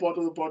final part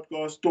of the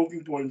podcast,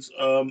 talking points.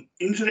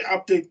 Injury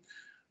update.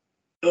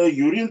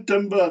 Urian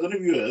Timber, I don't know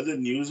if you heard the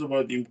news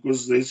about him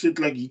because they said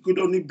like he could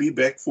only be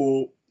back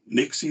for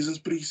next season's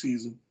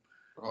preseason.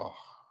 Oh,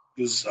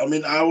 Because I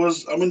mean,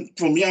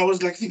 for me, I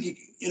was like thinking,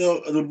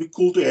 it would be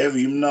cool to have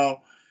him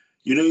now.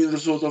 In the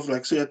sort of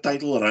like say a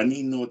title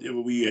running or whatever,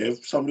 we have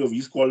somebody of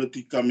his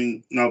quality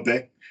coming now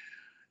back.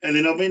 And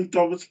then I mean,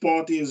 Thomas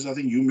Partey, as I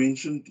think you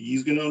mentioned,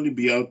 he's gonna only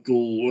be out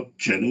till what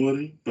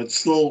January, but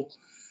still,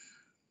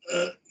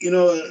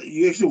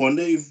 you actually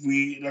wonder if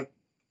we like.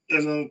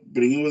 As I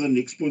bring over the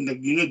next point,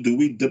 like do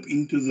we dip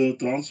into the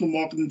transfer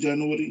market in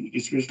January,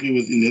 especially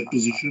within that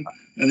position?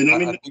 And then I I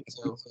mean, think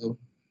so.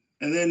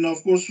 and then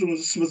of course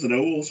Smith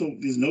Rowe also.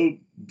 There's no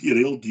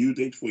real due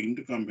date for him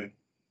to come back.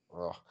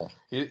 Oh.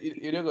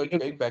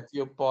 Going back to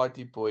your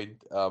party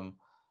point,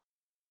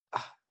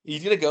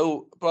 he's gonna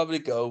probably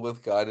go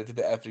with Ghana to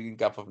the African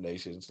Cup of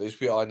Nations. Let's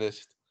be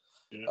honest.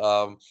 Yeah,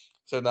 Um,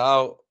 so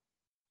now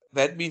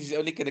that means he's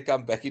only gonna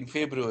come back in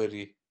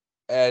February,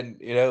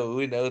 and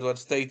who knows what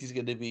state he's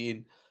gonna be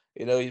in.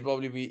 He'll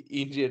probably be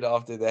injured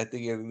after that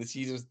again, and the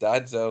season's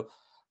done. So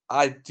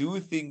I do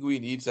think we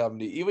need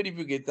somebody, even if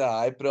you get the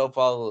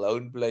high-profile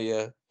lone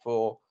player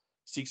for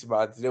 6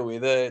 months.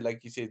 Whether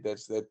like you said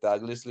that's that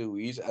Douglas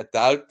Luiz.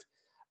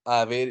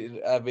 I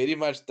very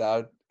much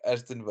doubt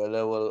Aston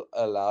Villa will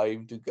allow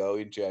him to go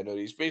in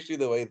January, especially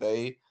the way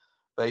they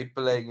playing.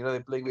 They're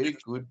playing very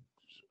good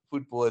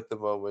football at the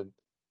moment.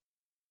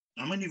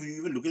 I mean, if you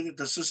even look at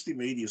the assist he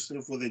made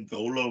yesterday for that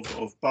goal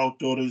of Pau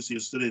Torres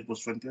yesterday, it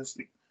was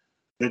fantastic.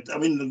 I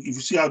mean, if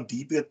you see how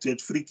deep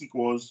that free kick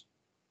was.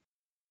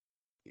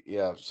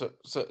 Yeah, so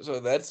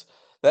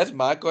that's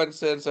my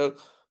concern. So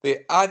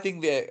I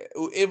think that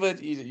whoever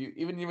it is,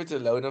 even if it's a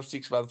loan of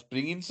 6 months,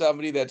 bring in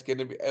somebody that's going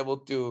to be able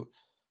to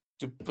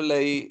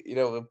play,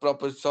 a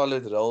proper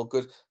solid role.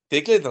 Because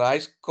Declan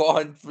Rice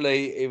can't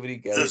play every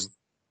game. Yes.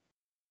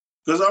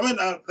 Because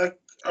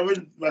I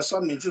mean, my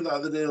son mentioned the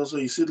other day also.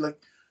 He said like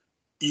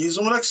he's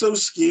almost like so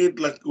scared,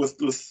 like with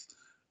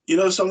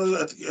something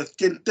that it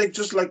can take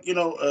just like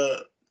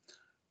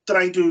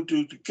trying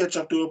to catch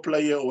up to a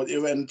player or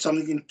whatever, and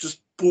something can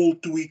just pull,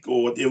 tweak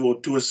or whatever,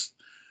 or twist.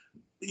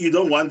 You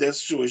don't want that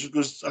situation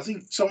because I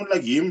think someone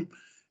like him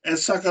and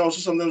Saka also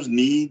sometimes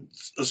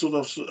needs a sort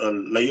of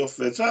layoff.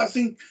 So I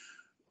think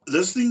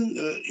this thing,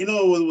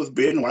 with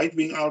Ben White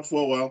being out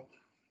for a while,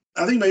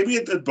 I think maybe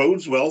it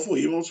bodes well for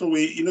him also,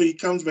 where he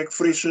comes back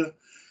fresher.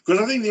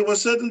 Because I think there were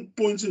certain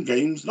points in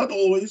games, not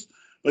always,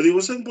 but there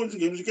were certain points in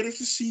games you can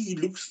actually see he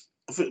looks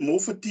more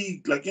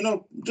fatigued, like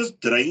just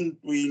drained,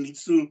 where he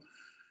needs to.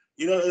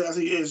 I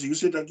think as you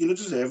said, like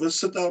just have a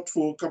sit out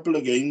for a couple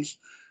of games,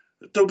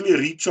 totally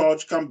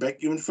recharge, come back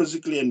even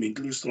physically and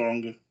mentally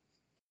stronger.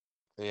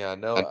 Yeah,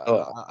 no, I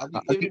know. I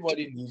think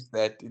everybody needs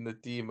that in the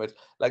team. But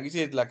like you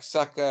said, like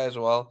Saka as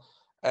well,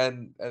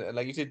 and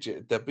like you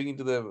said, dipping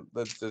into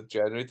the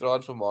January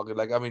transfer market.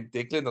 Like I mean,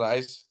 Declan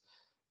Rice,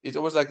 it's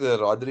almost like the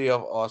Rodri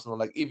of Arsenal.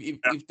 Like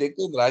if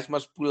Declan Rice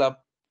must pull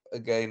up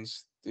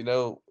against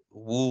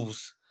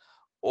Wolves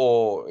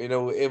or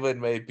whoever it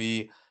may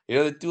be,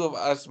 the two of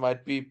us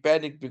might be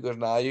panicked because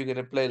now you're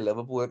gonna play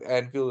Liverpool at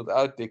Anfield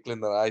without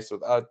Declan Rice,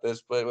 without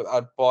this,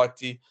 without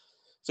Party.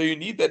 So you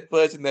need that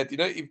person that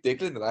if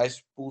Declan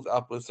Rice pulls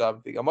up with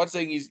something. I'm not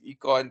saying he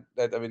can't.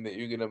 That I mean, that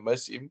you're gonna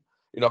miss him.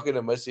 You're not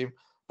gonna miss him,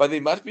 but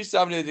there must be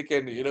somebody that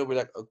can be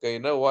like, okay, you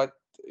know what,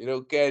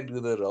 can do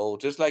the role.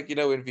 Just like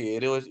when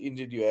Vieira was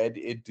injured, you had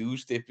Edu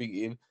stepping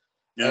in,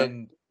 Yeah.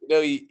 and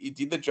he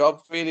did the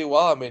job fairly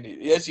well. I mean,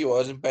 yes, he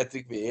wasn't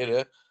Patrick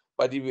Vieira,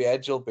 but if we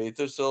had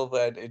Gilberto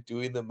Silva and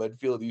Edu in the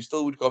midfield, you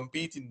still would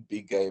compete in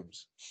big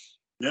games.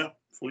 Yeah,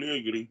 fully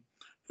agree.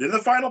 Then the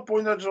final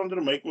point I just wanted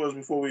to make was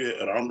before we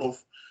round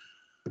off.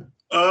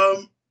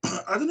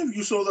 I don't know if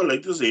you saw the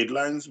latest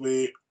headlines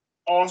where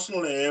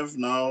Arsenal have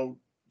now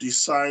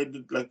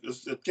decided, like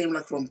it came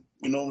like from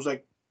it was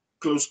like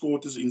close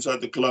quarters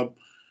inside the club,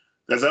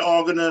 that they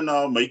are gonna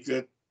now make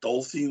that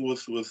whole thing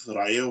with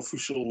Raya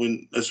official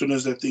when as soon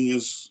as that thing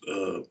is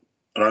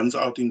runs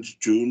out in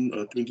June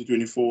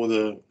 2024,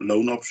 the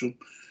loan option,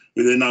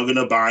 where they're now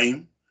gonna buy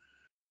him.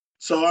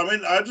 So I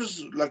mean, I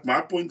just like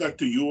my point like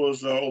to you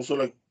was also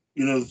like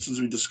since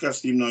we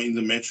discussed him now in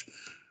the match,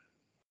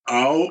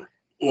 how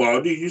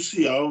how do you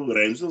see how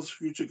Ramsdale's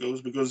future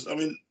goes? Because I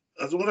mean,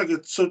 it's almost like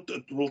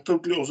it will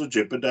totally also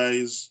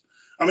jeopardize.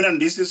 I mean,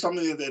 unless there's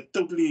something that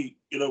totally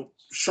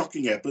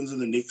shocking happens in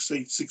the next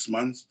say 6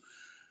 months.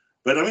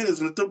 But I mean, it's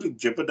going to totally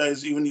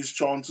jeopardize even his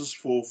chances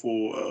for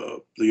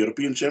the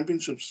European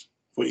Championships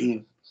for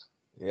England.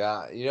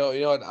 Yeah,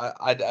 what?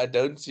 I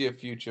don't see a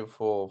future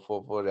for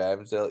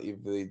Ramsdale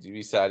if they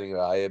be signing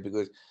Raya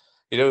because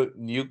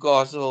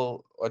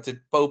Newcastle, what's it,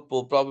 Pope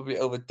will probably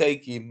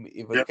overtake him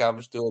if Yeah, it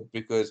comes to it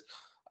because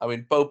I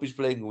mean Pope is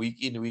playing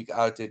week in week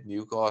out at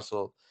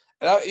Newcastle,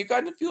 and you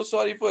kind of feel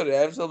sorry for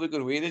Ramsdale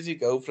because where does he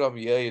go from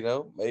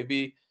here?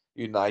 Maybe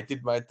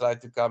United might try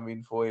to come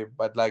in for him,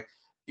 but like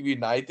if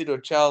United or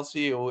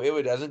Chelsea or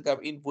whoever doesn't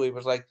come in for him,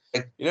 it's like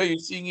you're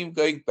seeing him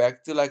going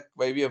back to like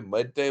maybe a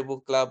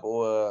mid-table club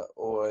or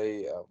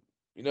a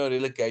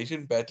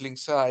relegation battling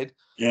side.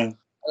 yeah,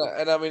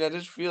 And I mean, I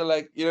just feel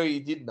like he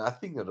did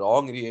nothing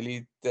wrong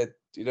really. That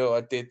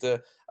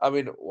Arteta. I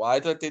mean, why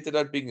is Arteta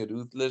not being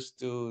ruthless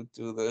to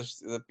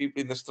the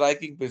people in the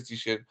striking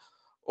position,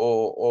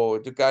 or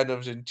to kind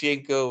of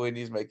Zinchenko when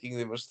he's making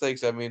the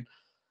mistakes? I mean,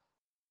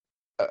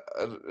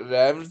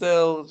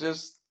 Ramsdale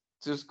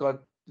just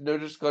got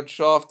just got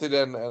shafted,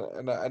 and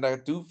I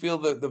do feel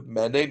that the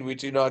manner in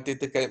which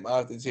Arteta came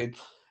out and said,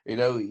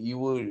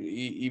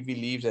 he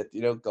believes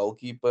that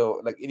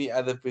goalkeeper like any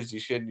other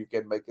position you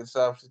can make a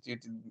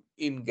substitute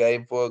in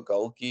game for a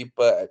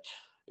goalkeeper. And,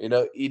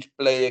 each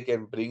player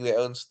can bring their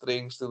own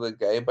strengths to the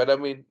game. But I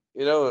mean,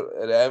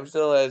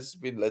 Ramsdale has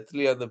been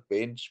literally on the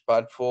bench,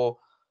 but for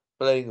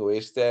playing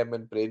West Ham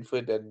and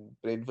Brentford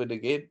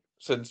again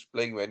since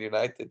playing Man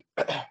United.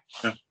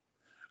 yeah.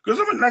 Because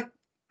I mean, like,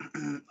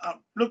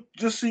 look,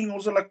 just seeing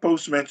also like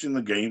post match in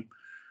the game.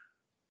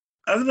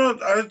 I don't know.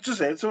 I just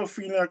had sort of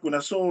feeling like when I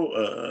saw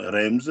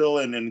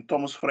Ramsdale and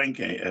Thomas Frank,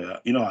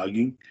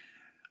 hugging.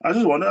 I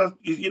just wonder.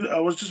 I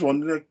was just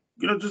wondering,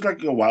 like, just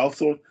like a wild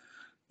thought.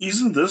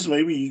 Isn't this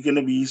maybe going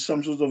to be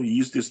some sort of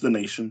his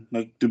destination,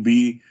 like to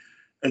be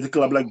at a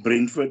club like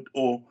Brentford?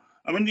 Or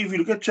I mean, if you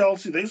look at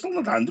Chelsea, they're still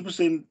not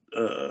 100%,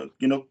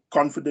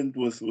 confident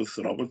with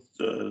Robert.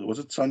 Was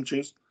it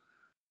Sanchez?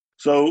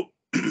 So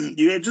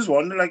you just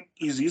wonder, like,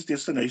 is his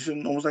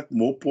destination almost like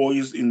more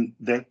poised in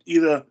that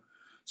either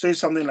say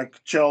something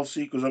like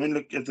Chelsea, because I mean,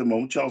 look at the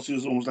moment, Chelsea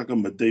is almost like a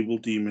mid-table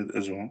team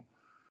as well,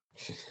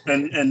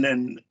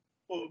 and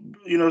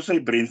say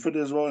Brentford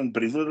as well, and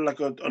Brentford are like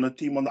on a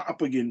team on the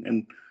up again,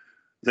 and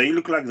they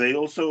look like they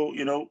also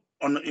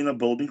on in a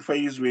building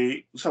phase where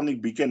something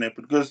big can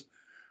happen. Because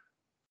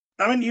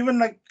I mean, even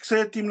like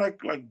say a team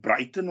like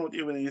Brighton or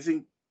whatever, you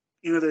think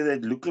they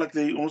look like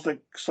they almost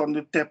like starting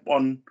to tap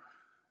on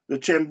the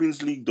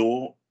Champions League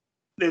door.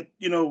 That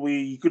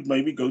we could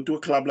maybe go to a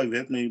club like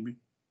that maybe.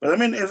 But I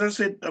mean, as I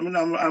said, I mean,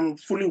 I'm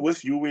fully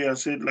with you where I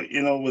said like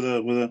with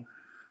a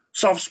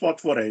soft spot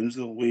for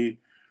Ramsdale where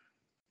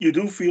you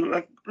do feel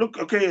like look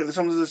okay.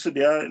 Sometimes I said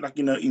like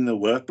in the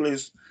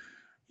workplace.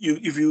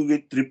 If you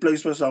get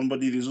replaced by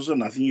somebody, there's also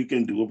nothing you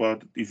can do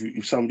about it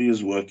if somebody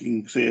is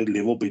working, say, a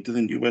level better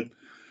than you. But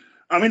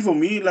I mean, for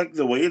me, like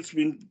the way it's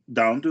been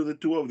down to the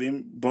two of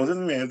them, both of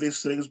them have their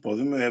strengths, both of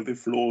them have their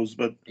flaws,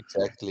 but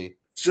Exactly.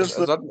 it's just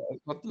It's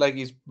not like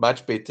he's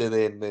much better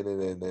than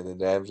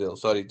Ramsdale.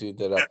 Sorry to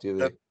interrupt you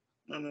there.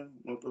 no,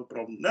 not a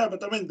problem. No,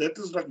 but I mean, that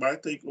is like my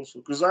take also,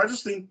 because I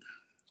just think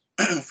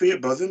fair,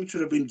 both of them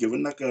should have been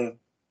given like a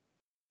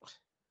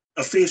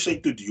fair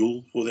shake to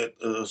deal for that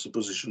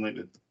position like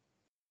that.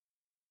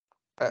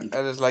 And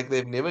it's like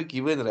they've never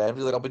given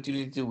Ramsdale an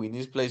opportunity to win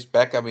his place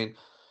back. I mean,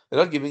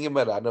 they're not giving him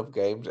a run of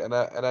games, and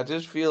I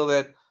just feel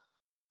that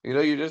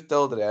you just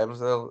told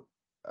Ramsdale,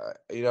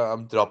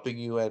 I'm dropping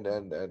you, and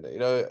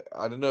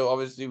I don't know.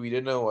 Obviously, we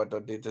don't know what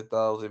Arteta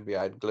tells him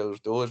behind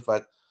closed doors,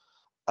 but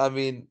I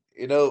mean,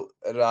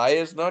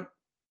 Raya's not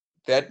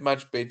that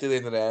much better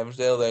than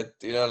Ramsdale. That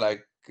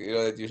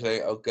that you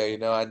say,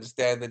 okay, I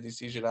understand the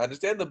decision, I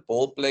understand the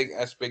ball playing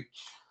aspect,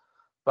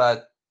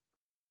 but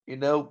you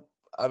know,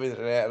 I mean,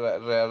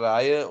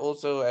 Raya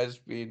also has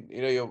been,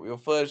 your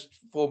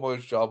first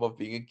foremost job of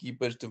being a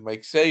keeper is to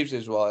make saves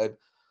as well. And,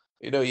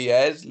 he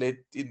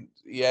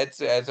had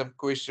some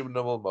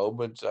questionable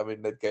moments. I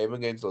mean, that game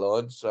against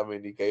Lens, I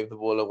mean, he gave the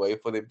ball away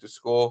for them to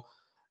score.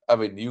 I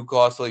mean,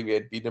 Newcastle, if he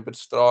had been a bit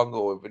stronger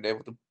or been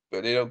able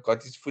to,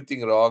 got his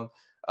footing wrong.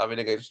 I mean,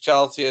 against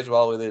Chelsea as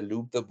well, where they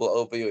looped the ball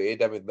over your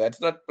head. I mean, that's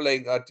not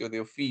playing out with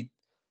your feet.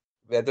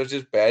 That was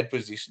just bad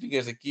positioning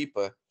as a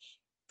keeper.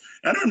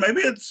 I don't know,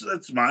 maybe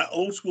it's my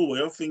old school way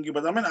of thinking,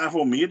 but I mean,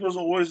 for me, it was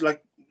always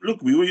like,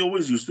 look, we were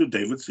always used to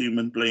David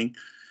Seaman playing,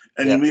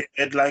 and then Yeah. we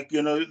had like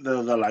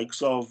the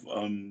likes of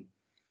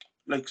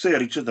like say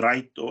Richard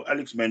Wright or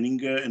Alex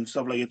Manninger and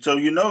stuff like that.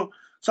 So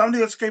somebody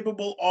that's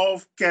capable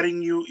of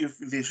carrying you if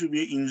there should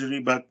be an injury,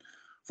 but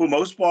for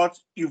most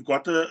parts, you've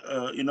got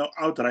a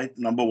outright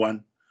number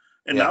one.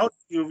 And Yeah. now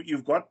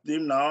you've got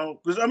them now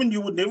because I mean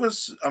you would never.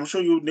 I'm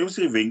sure you would never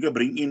say Wenger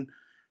bring in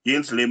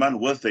Jens Lehmann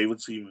with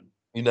David Seaman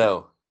You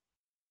know.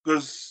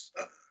 because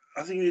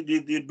I think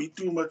there'd be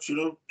too much,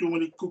 too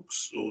many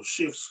cooks or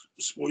chefs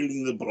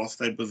spoiling the broth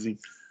type of thing.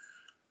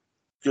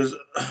 Because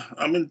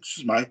I mean, it's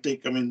just my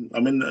take.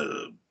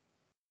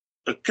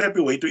 A crappy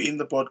way to end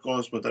the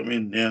podcast, but I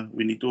mean, yeah,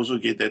 we need to also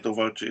get that off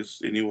our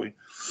chest anyway.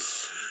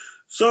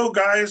 So,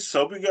 guys,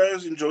 hope you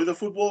guys enjoy the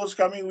football this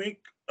coming week.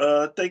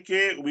 Take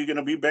care. We're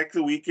gonna be back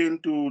the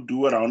weekend to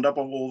do a roundup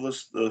of all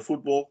this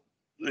football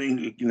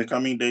in the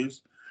coming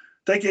days.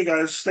 Take care,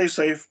 guys. Stay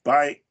safe.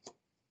 Bye.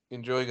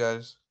 Enjoy,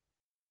 guys.